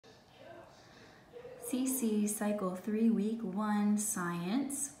CC Cycle 3 Week 1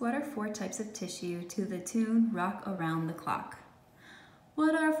 Science. What are 4 types of tissue to the tune Rock Around the Clock?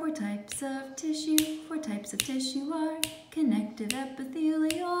 What are 4 types of tissue? 4 types of tissue are connective,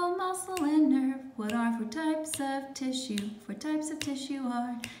 epithelial, muscle, and nerve. What are 4 types of tissue? 4 types of tissue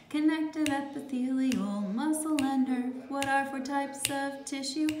are connective, epithelial, muscle, and nerve. What are 4 types of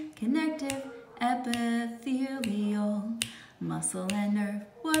tissue? Connective, epithelial, muscle, and nerve.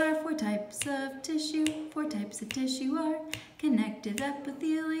 What are 4 types of tissue? 4 types of tissue are connective,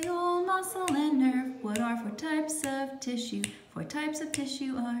 epithelial, muscle, and nerve. What are 4 types of tissue? 4 types of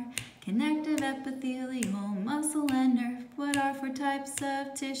tissue are connective, epithelial, muscle, and nerve. What are 4 types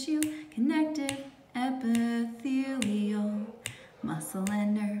of tissue? Connective, epithelial, muscle,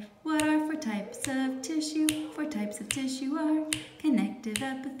 and nerve. What are 4 types of tissue? 4 types of tissue are connective,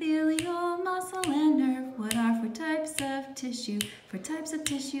 epithelial, muscle, and nerve. What are 4 types of tissue? 4 types of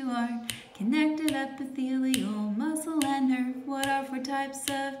tissue are connective, epithelial, muscle, and nerve. What are 4 types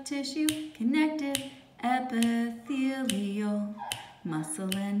of tissue? Connective, epithelial,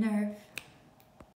 muscle, and nerve.